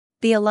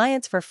The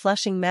Alliance for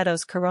Flushing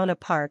Meadows Corona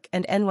Park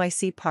and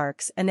NYC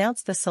Parks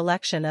announced the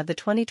selection of the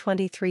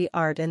 2023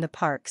 Art in the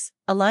Parks,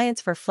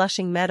 Alliance for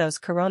Flushing Meadows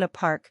Corona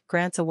Park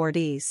Grants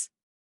awardees.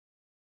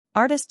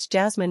 Artists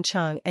Jasmine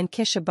Chung and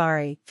Kisha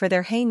Bari for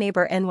their Hey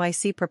Neighbor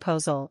NYC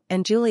proposal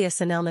and Julia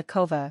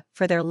Sinelnikova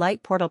for their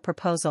Light Portal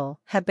proposal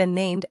have been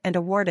named and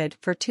awarded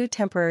for 2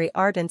 temporary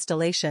art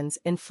installations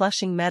in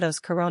Flushing Meadows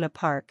Corona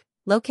Park,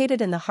 located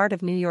in the heart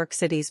of New York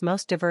City's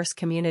most diverse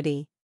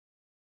community.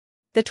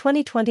 The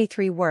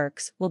 2023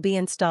 works will be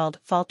installed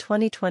fall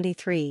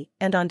 2023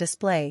 and on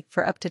display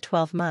for up to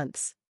 12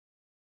 months.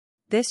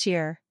 This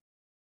year,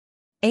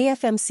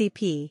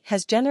 AFMCP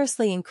has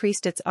generously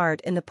increased its Art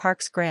in the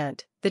Parks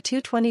grant. The 2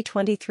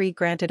 2023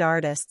 granted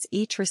artists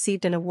each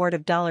received an award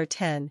of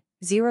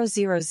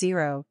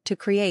 $10,000 to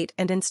create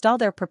and install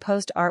their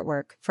proposed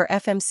artwork for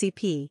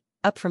FMCP,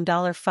 up from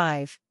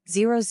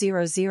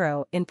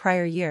 $5,000 in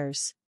prior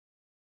years.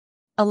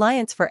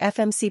 Alliance for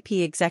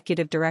FMCP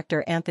Executive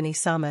Director Anthony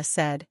Sama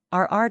said,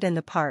 "Our Art in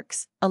the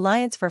Parks,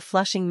 Alliance for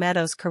Flushing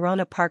Meadows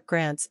Corona Park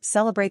grants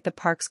celebrate the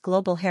park's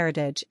global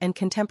heritage and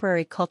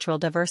contemporary cultural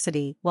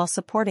diversity while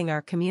supporting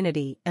our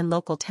community and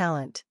local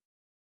talent.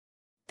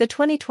 The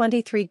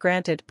 2023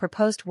 granted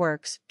proposed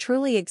works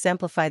truly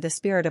exemplify the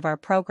spirit of our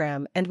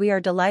program, and we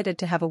are delighted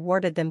to have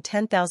awarded them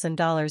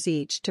 $10,000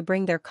 each to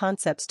bring their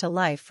concepts to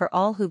life for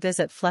all who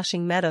visit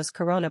Flushing Meadows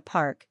Corona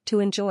Park to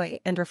enjoy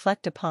and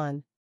reflect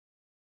upon."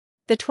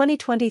 The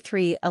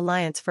 2023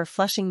 Alliance for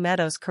Flushing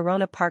Meadows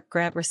Corona Park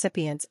grant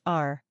recipients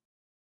are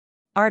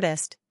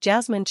Artist,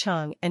 Jasmine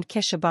Chung and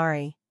Kisha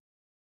Bari.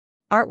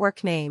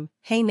 Artwork name,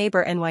 Hey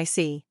Neighbor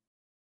NYC.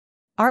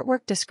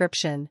 Artwork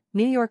description,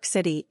 New York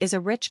City is a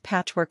rich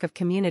patchwork of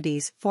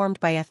communities formed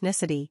by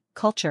ethnicity,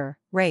 culture,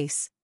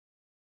 race,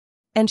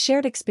 and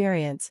shared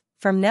experience,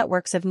 from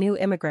networks of new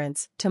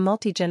immigrants to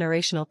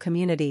multi-generational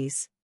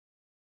communities.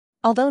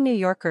 Although New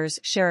Yorkers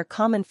share a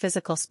common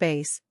physical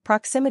space,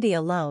 proximity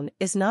alone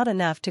is not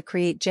enough to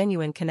create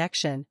genuine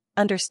connection,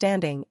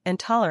 understanding, and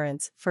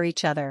tolerance for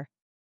each other.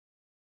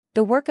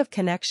 The work of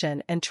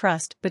connection and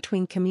trust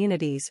between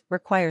communities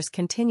requires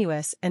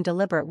continuous and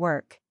deliberate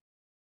work.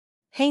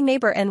 Hey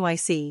Neighbor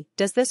NYC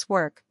does this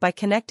work by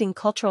connecting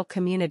cultural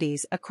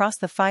communities across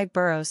the 5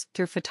 boroughs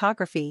through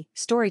photography,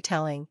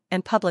 storytelling,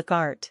 and public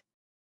art.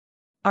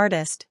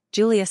 Artist,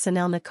 Julia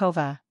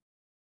Sinelnikova.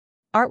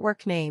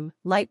 Artwork name,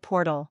 Light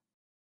Portal.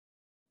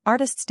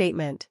 Artist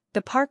statement,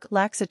 the park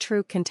lacks a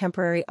true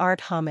contemporary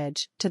art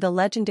homage to the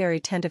legendary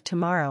Tent of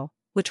Tomorrow,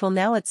 which will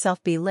now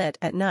itself be lit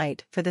at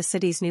night for the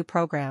city's new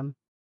program.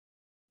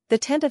 The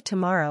Tent of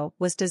Tomorrow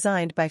was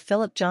designed by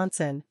Philip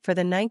Johnson for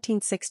the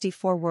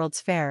 1964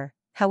 World's Fair,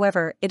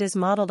 however it is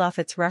modeled off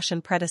its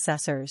Russian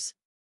predecessors,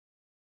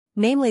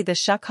 namely the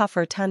Shukov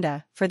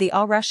Rotunda for the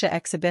All-Russia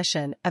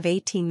exhibition of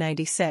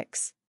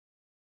 1896.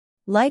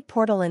 Light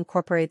Portal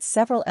incorporates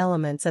several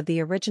elements of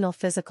the original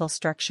physical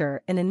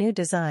structure in a new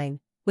design,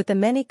 with the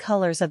many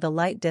colors of the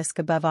light disc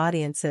above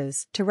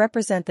audiences to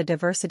represent the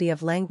diversity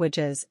of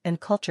languages and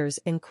cultures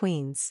in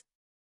Queens.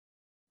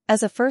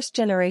 As a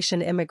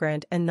first-generation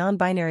immigrant and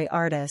non-binary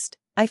artist,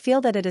 I feel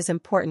that it is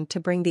important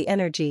to bring the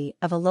energy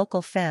of a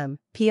local femme,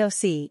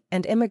 POC,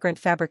 and immigrant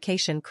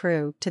fabrication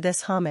crew to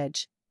this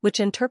homage,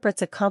 which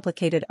interprets a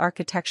complicated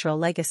architectural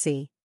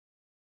legacy.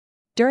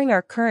 During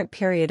our current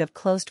period of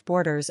closed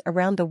borders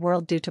around the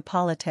world due to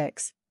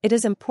politics, it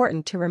is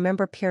important to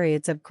remember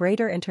periods of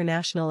greater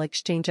international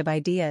exchange of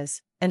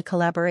ideas and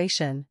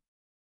collaboration.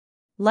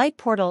 Light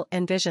Portal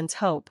envisions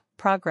hope,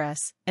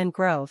 progress, and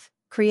growth,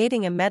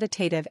 creating a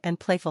meditative and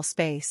playful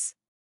space.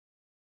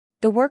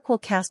 The work will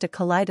cast a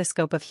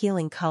kaleidoscope of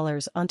healing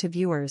colors onto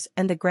viewers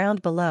and the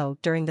ground below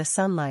during the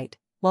sunlight,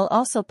 while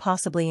also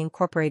possibly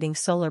incorporating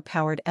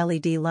solar-powered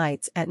LED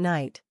lights at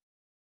night.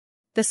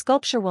 The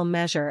sculpture will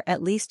measure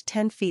at least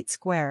 10 feet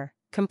square,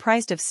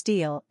 comprised of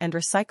steel and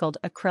recycled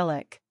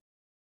acrylic.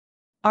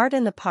 Art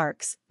in the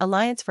Parks,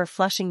 Alliance for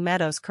Flushing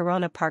Meadows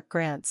Corona Park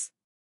grants.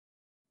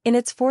 In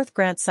its 4th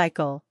grant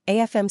cycle,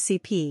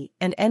 AFMCP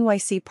and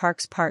NYC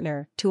Parks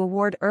partner to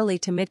award early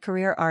to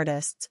mid-career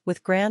artists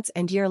with grants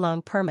and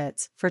year-long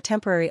permits for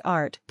temporary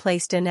art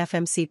placed in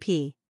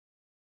FMCP.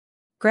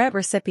 Grant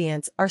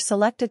recipients are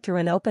selected through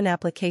an open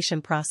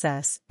application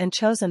process and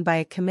chosen by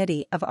a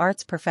committee of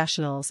arts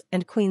professionals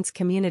and Queens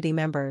community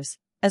members,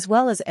 as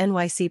well as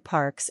NYC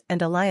Parks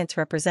and Alliance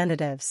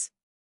representatives.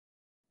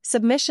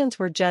 Submissions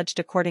were judged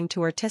according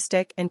to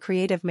artistic and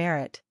creative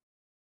merit,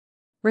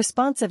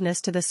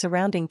 responsiveness to the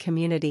surrounding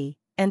community,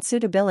 and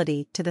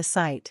suitability to the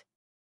site.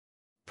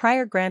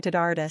 Prior granted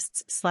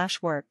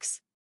artists/works.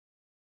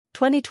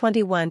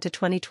 2021 to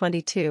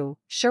 2022,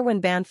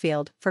 Sherwin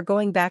Banfield for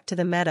Going Back to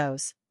the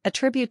Meadows, a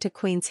tribute to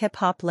Queens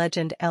hip-hop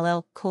legend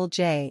LL Cool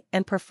J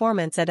and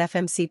performance at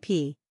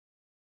FMCP.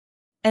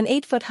 An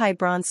 8-foot-high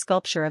bronze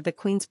sculpture of the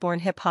Queens-born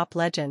hip-hop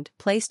legend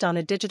placed on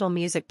a digital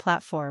music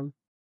platform.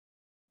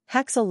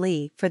 Haxel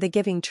Lee for The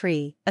Giving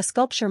Tree, a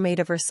sculpture made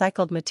of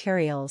recycled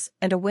materials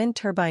and a wind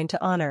turbine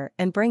to honor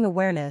and bring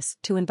awareness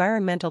to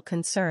environmental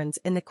concerns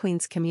in the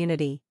Queens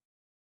community.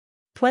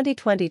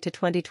 2020 to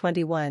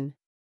 2021.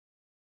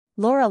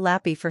 Laura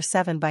Lappy for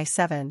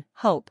 7x7,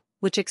 Hope,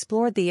 which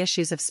explored the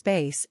issues of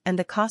space and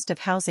the cost of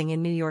housing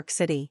in New York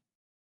City.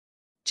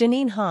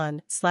 Janine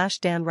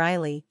Hahn/Dan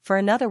Riley for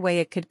Another Way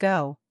It Could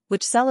Go,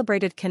 which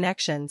celebrated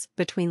connections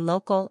between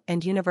local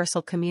and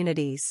universal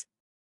communities.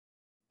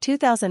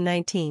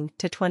 2019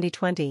 to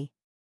 2020.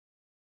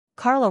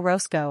 Carl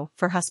Orozco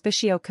for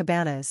Hospicio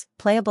Cabanas,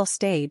 playable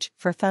stage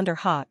for Thunder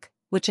Hawk,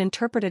 which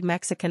interpreted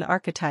Mexican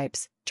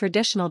archetypes,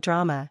 traditional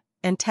drama,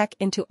 and tech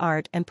into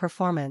art and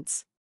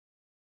performance.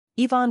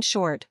 Yvonne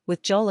Short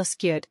with Joel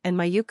Ascute and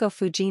Mayuko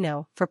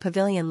Fujino for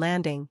Pavilion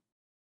Landing.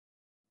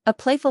 A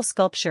playful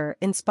sculpture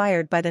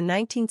inspired by the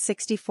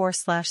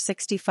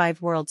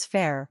 1964-65 World's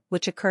Fair,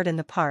 which occurred in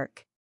the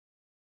park.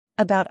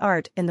 About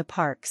art in the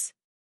parks.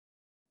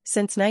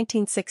 Since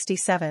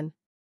 1967,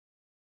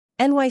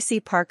 NYC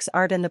Parks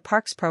Art in the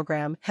Parks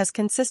program has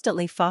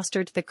consistently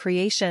fostered the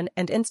creation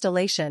and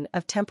installation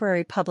of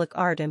temporary public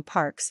art in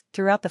parks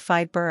throughout the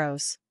 5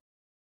 boroughs.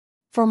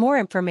 For more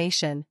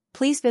information,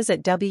 please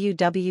visit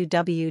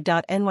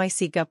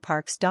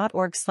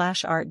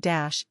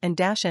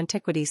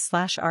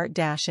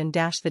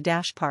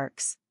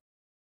www.nycgovparks.org/art-and-antiquities/art-and-the-parks.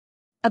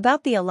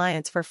 About the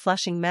Alliance for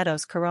Flushing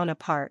Meadows Corona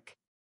Park.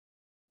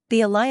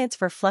 The Alliance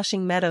for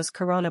Flushing Meadows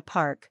Corona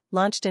Park,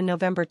 launched in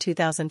November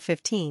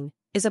 2015,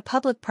 is a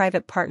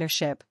public-private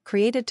partnership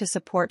created to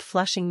support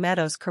Flushing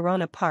Meadows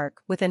Corona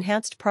Park with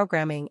enhanced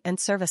programming and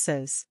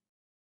services.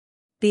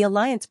 The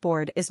Alliance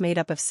Board is made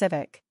up of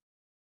civic,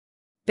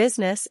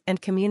 business,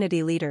 and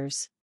community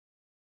leaders.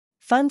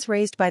 Funds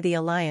raised by the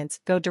Alliance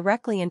go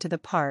directly into the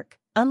park,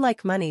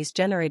 unlike monies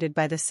generated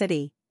by the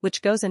city,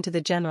 which goes into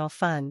the general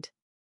fund.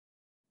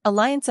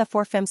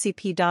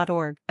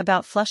 AFMCP.org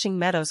about Flushing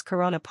Meadows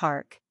Corona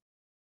Park.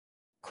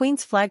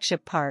 Queens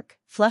Flagship Park,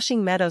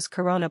 Flushing Meadows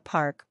Corona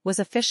Park was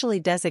officially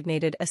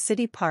designated a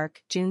city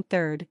park June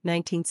 3,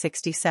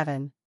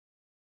 1967.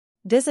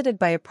 Visited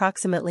by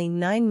approximately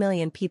 9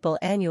 million people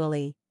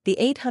annually, the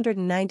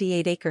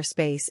 898-acre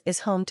space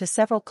is home to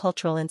several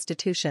cultural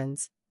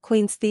institutions: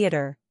 Queens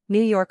Theatre,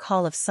 New York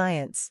Hall of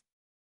Science,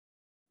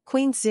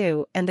 Queens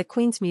Zoo and the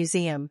Queens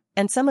Museum,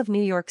 and some of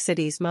New York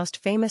City's most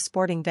famous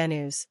sporting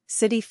venues,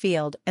 Citi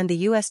Field and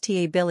the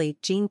USTA Billie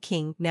Jean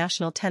King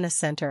National Tennis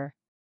Center.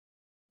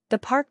 The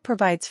park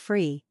provides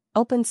free,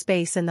 open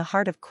space in the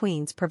heart of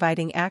Queens,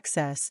 providing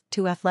access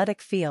to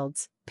athletic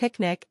fields,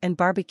 picnic and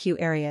barbecue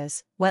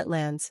areas,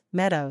 wetlands,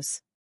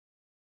 meadows,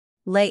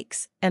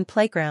 lakes, and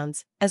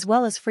playgrounds, as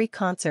well as free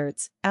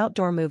concerts,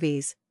 outdoor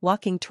movies,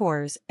 walking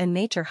tours, and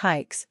nature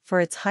hikes for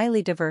its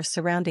highly diverse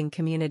surrounding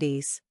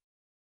communities.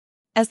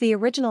 As the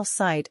original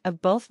site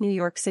of both New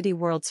York City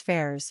World's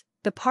Fairs,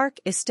 the park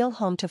is still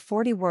home to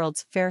 40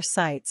 World's Fair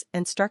sites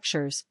and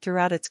structures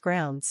throughout its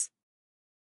grounds.